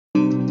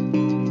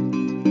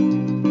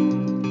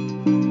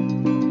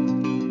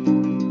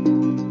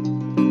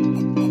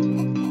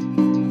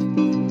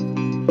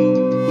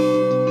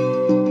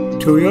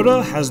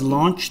Toyota has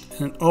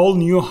launched an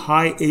all-new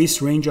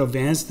HiAce range of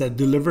vans that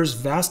delivers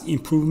vast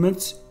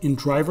improvements in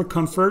driver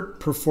comfort,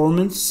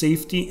 performance,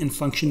 safety, and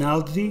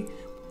functionality.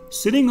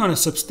 Sitting on a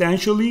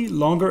substantially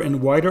longer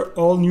and wider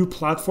all-new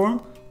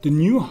platform, the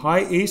new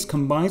HiAce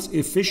combines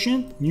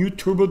efficient new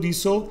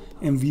turbodiesel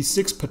and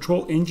V6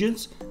 petrol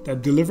engines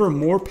that deliver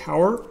more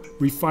power,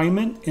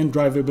 refinement, and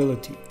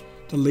drivability.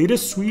 The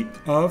latest suite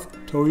of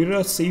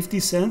Toyota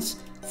Safety Sense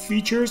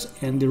features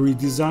and the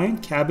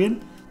redesigned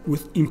cabin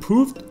with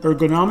improved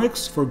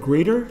ergonomics for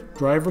greater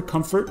driver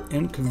comfort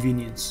and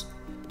convenience.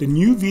 The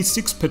new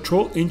V6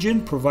 petrol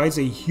engine provides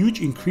a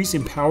huge increase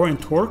in power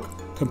and torque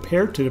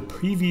compared to the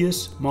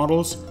previous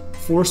model's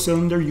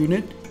 4-cylinder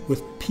unit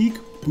with peak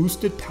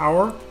boosted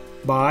power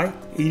by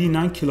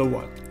 89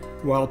 kilowatt,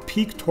 while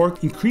peak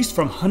torque increased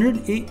from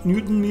 108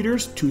 Newton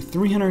meters to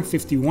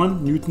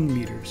 351 Newton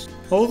meters.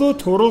 Although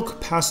total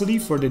capacity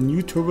for the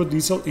new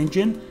turbodiesel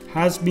engine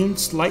has been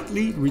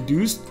slightly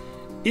reduced,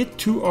 it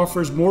too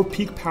offers more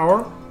peak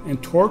power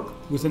and torque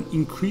with an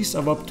increase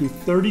of up to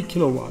 30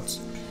 kilowatts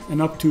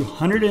and up to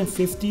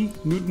 150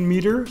 Newton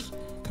meters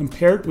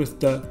compared with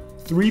the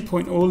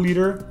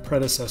 3.0-liter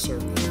predecessor.